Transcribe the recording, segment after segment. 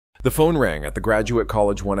The phone rang at the graduate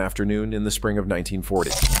college one afternoon in the spring of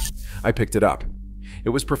 1940. I picked it up. It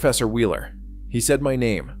was Professor Wheeler. He said my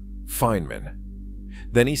name, Feynman.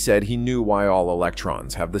 Then he said he knew why all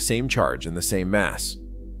electrons have the same charge and the same mass.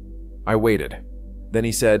 I waited. Then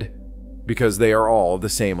he said, because they are all the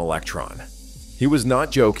same electron. He was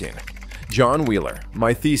not joking. John Wheeler,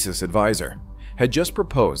 my thesis advisor, had just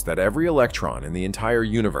proposed that every electron in the entire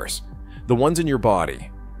universe, the ones in your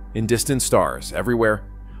body, in distant stars, everywhere,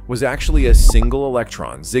 was actually a single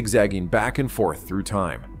electron zigzagging back and forth through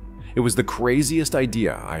time. It was the craziest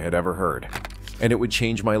idea I had ever heard, and it would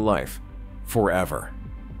change my life forever.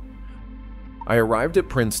 I arrived at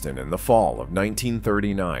Princeton in the fall of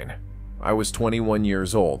 1939. I was 21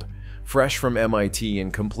 years old, fresh from MIT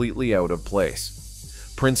and completely out of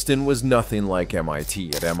place. Princeton was nothing like MIT.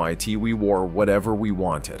 At MIT, we wore whatever we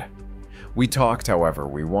wanted. We talked however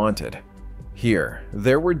we wanted. Here,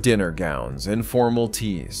 there were dinner gowns and formal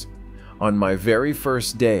teas. On my very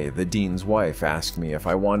first day, the dean's wife asked me if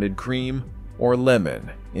I wanted cream or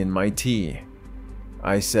lemon in my tea.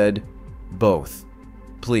 I said, both,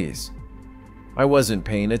 please. I wasn't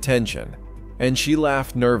paying attention, and she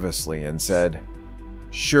laughed nervously and said,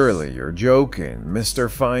 surely you're joking, Mr.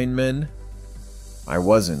 Feynman? I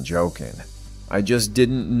wasn't joking. I just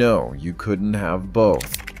didn't know you couldn't have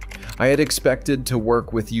both. I had expected to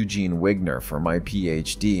work with Eugene Wigner for my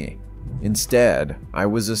PhD. Instead, I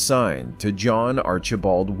was assigned to John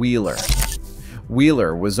Archibald Wheeler.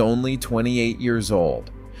 Wheeler was only 28 years old,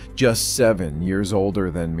 just 7 years older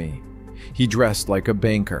than me. He dressed like a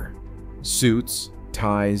banker. Suits,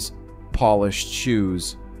 ties, polished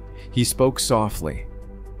shoes. He spoke softly,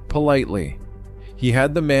 politely. He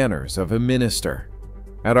had the manners of a minister.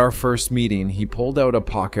 At our first meeting, he pulled out a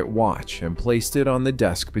pocket watch and placed it on the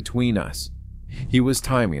desk between us. He was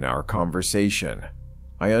timing our conversation.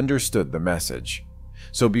 I understood the message.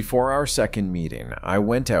 So before our second meeting, I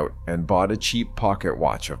went out and bought a cheap pocket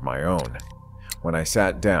watch of my own. When I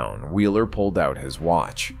sat down, Wheeler pulled out his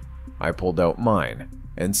watch. I pulled out mine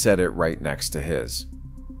and set it right next to his.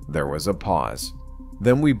 There was a pause.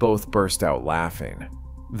 Then we both burst out laughing.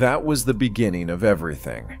 That was the beginning of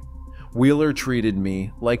everything. Wheeler treated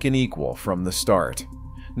me like an equal from the start,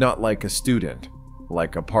 not like a student,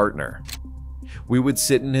 like a partner. We would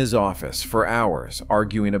sit in his office for hours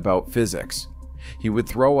arguing about physics. He would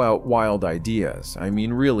throw out wild ideas, I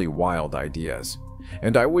mean really wild ideas,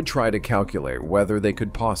 and I would try to calculate whether they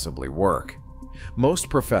could possibly work. Most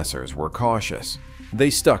professors were cautious. They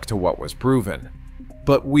stuck to what was proven.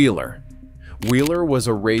 But Wheeler was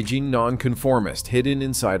a raging nonconformist hidden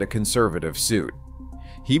inside a conservative suit.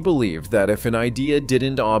 He believed that if an idea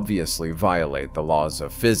didn't obviously violate the laws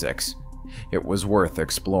of physics, it was worth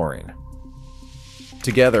exploring.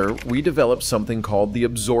 Together, we developed something called the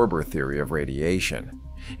absorber theory of radiation.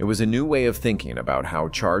 It was a new way of thinking about how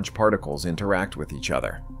charged particles interact with each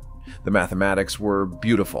other. The mathematics were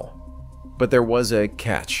beautiful, but there was a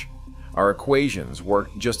catch. Our equations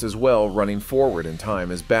worked just as well running forward in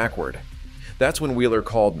time as backward. That's when Wheeler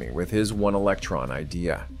called me with his one-electron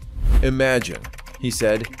idea. Imagine, he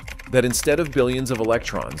said, that instead of billions of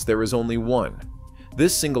electrons, there is only one.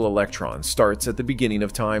 This single electron starts at the beginning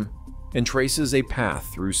of time and traces a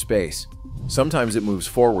path through space. Sometimes it moves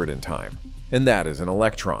forward in time, and that is an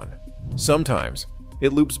electron. Sometimes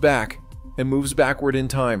it loops back and moves backward in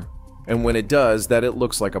time, and when it does that, it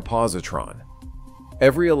looks like a positron.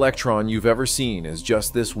 Every electron you've ever seen is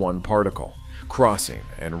just this one particle, crossing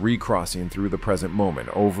and recrossing through the present moment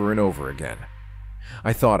over and over again.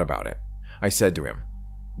 I thought about it. I said to him,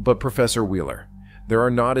 but Professor Wheeler, there are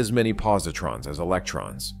not as many positrons as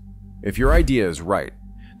electrons. If your idea is right,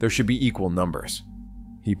 there should be equal numbers.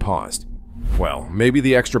 He paused. Well, maybe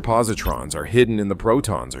the extra positrons are hidden in the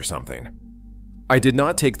protons or something. I did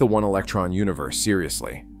not take the one-electron universe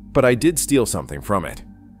seriously, but I did steal something from it.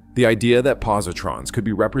 The idea that positrons could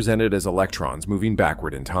be represented as electrons moving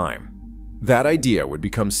backward in time. That idea would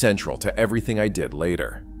become central to everything I did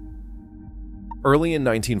later. Early in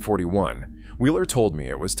 1941, Wheeler told me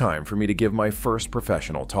it was time for me to give my first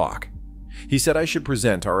professional talk. He said I should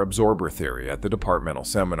present our absorber theory at the departmental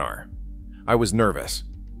seminar. I was nervous,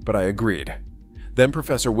 but I agreed. Then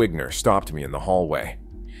Professor Wigner stopped me in the hallway.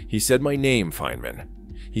 He said my name, Feynman.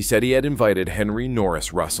 He said he had invited Henry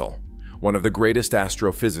Norris Russell, one of the greatest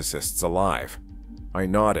astrophysicists alive. I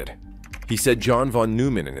nodded. He said John von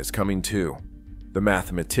Neumann is coming too, the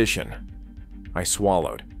mathematician. I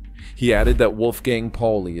swallowed. He added that Wolfgang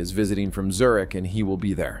Pauli is visiting from Zurich and he will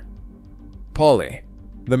be there. Pauli,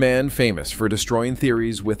 the man famous for destroying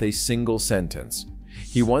theories with a single sentence.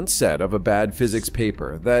 He once said of a bad physics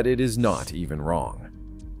paper that it is not even wrong.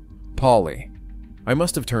 Pauli, I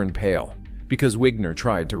must have turned pale, because Wigner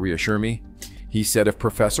tried to reassure me. He said if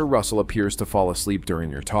Professor Russell appears to fall asleep during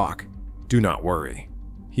your talk, do not worry.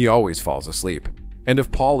 He always falls asleep. And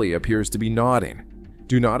if Polly appears to be nodding,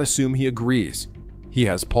 do not assume he agrees. He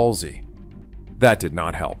has palsy. That did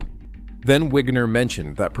not help. Then Wigner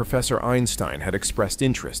mentioned that Professor Einstein had expressed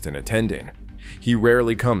interest in attending. He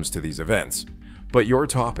rarely comes to these events, but your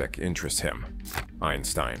topic interests him.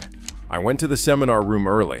 Einstein. I went to the seminar room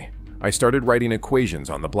early. I started writing equations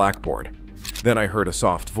on the blackboard. Then I heard a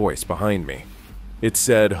soft voice behind me. It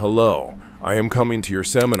said, "Hello, I am coming to your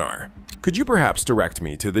seminar. Could you perhaps direct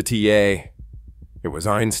me to the TA?" It was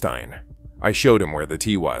Einstein. I showed him where the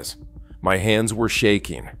T was. My hands were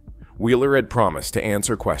shaking. Wheeler had promised to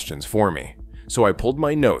answer questions for me, so I pulled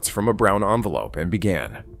my notes from a brown envelope and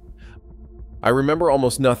began. I remember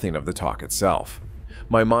almost nothing of the talk itself.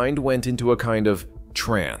 My mind went into a kind of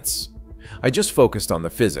trance. I just focused on the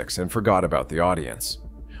physics and forgot about the audience.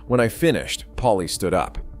 When I finished, Pauly stood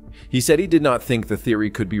up. He said he did not think the theory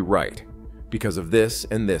could be right, because of this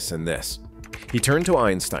and this and this. He turned to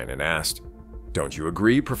Einstein and asked, "Don't you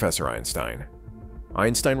agree, Professor Einstein?"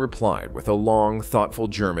 Einstein replied with a long, thoughtful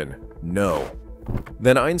German, "No."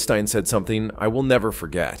 Then Einstein said something I will never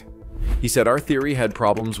forget. He said our theory had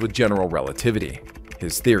problems with general relativity,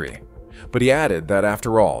 his theory. But he added that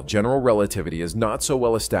after all, general relativity is not so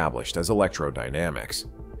well established as electrodynamics.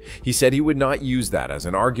 He said he would not use that as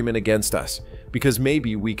an argument against us, because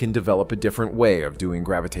maybe we can develop a different way of doing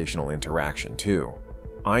gravitational interaction too.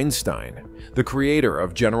 Einstein, the creator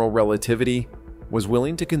of general relativity, was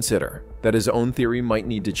willing to consider that his own theory might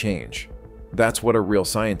need to change. That's what a real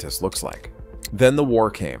scientist looks like. Then the war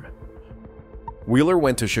came. Wheeler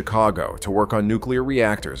went to Chicago to work on nuclear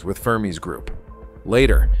reactors with Fermi's group.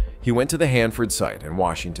 Later, he went to the Hanford site in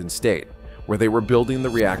Washington State, where they were building the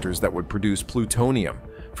reactors that would produce plutonium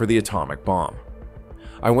for the atomic bomb.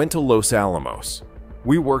 I went to Los Alamos.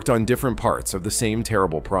 We worked on different parts of the same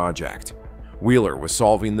terrible project. Wheeler was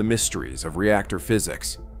solving the mysteries of reactor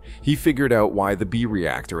physics. He figured out why the B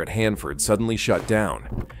reactor at Hanford suddenly shut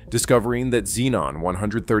down, discovering that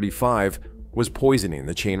xenon-135 was poisoning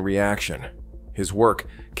the chain reaction. His work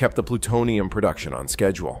kept the plutonium production on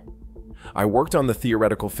schedule. I worked on the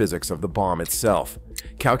theoretical physics of the bomb itself,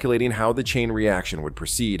 calculating how the chain reaction would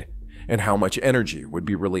proceed and how much energy would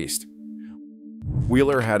be released.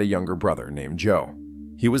 Wheeler had a younger brother named Joe.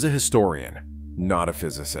 He was a historian, not a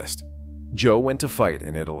physicist. Joe went to fight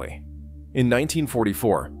in Italy. In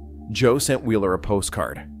 1944, Joe sent Wheeler a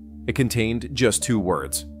postcard. It contained just 2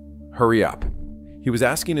 words: "Hurry up." He was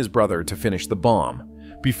asking his brother to finish the bomb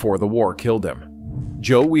before the war killed him.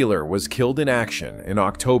 Joe Wheeler was killed in action in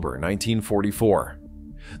October 1944.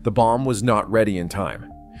 The bomb was not ready in time.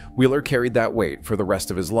 Wheeler carried that weight for the rest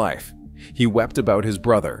of his life. He wept about his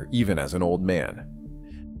brother even as an old man.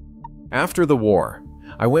 After the war,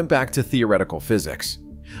 I went back to theoretical physics.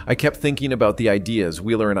 I kept thinking about the ideas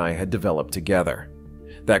Wheeler and I had developed together.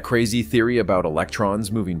 That crazy theory about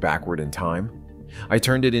electrons moving backward in time. I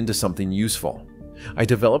turned it into something useful. I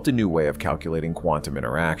developed a new way of calculating quantum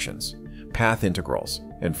interactions, path integrals,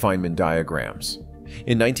 and Feynman diagrams.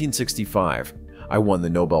 In 1965, I won the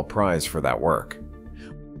Nobel Prize for that work.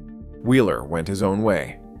 Wheeler went his own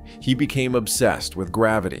way. He became obsessed with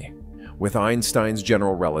gravity, with Einstein's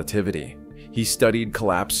general relativity. He studied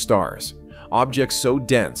collapsed stars, objects so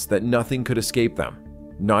dense that nothing could escape them,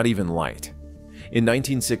 not even light. In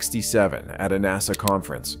 1967, at a NASA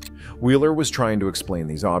conference, Wheeler was trying to explain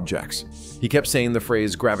these objects. He kept saying the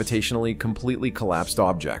phrase gravitationally completely collapsed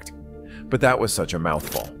object, but that was such a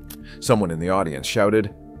mouthful. Someone in the audience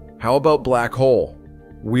shouted, "How about black hole?"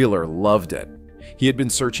 Wheeler loved it. He had been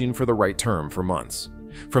searching for the right term for months.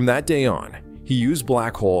 From that day on, he used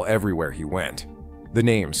black hole everywhere he went. The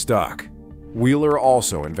name stuck. Wheeler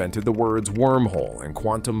also invented the words wormhole and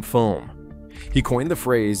quantum foam. He coined the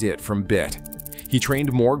phrase "it" from bit. He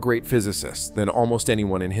trained more great physicists than almost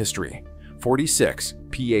anyone in history, 46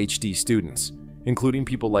 PhD students, including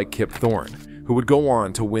people like Kip Thorne, who would go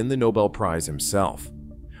on to win the Nobel Prize himself.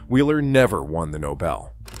 Wheeler never won the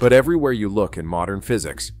Nobel, but everywhere you look in modern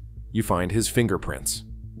physics, you find his fingerprints.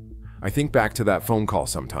 I think back to that phone call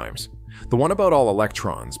sometimes, the one about all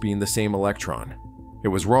electrons being the same electron. It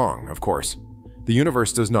was wrong, of course. The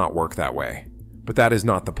universe does not work that way, but that is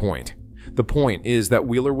not the point. The point is that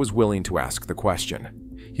Wheeler was willing to ask the question.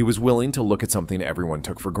 He was willing to look at something everyone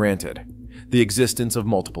took for granted, the existence of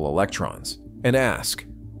multiple electrons, and ask,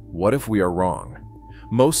 what if we are wrong?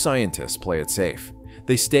 Most scientists play it safe.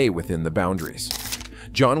 They stay within the boundaries.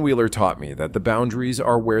 John Wheeler taught me that the boundaries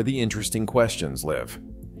are where the interesting questions live.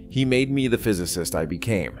 He made me the physicist I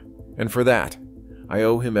became, and for that, I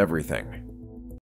owe him everything.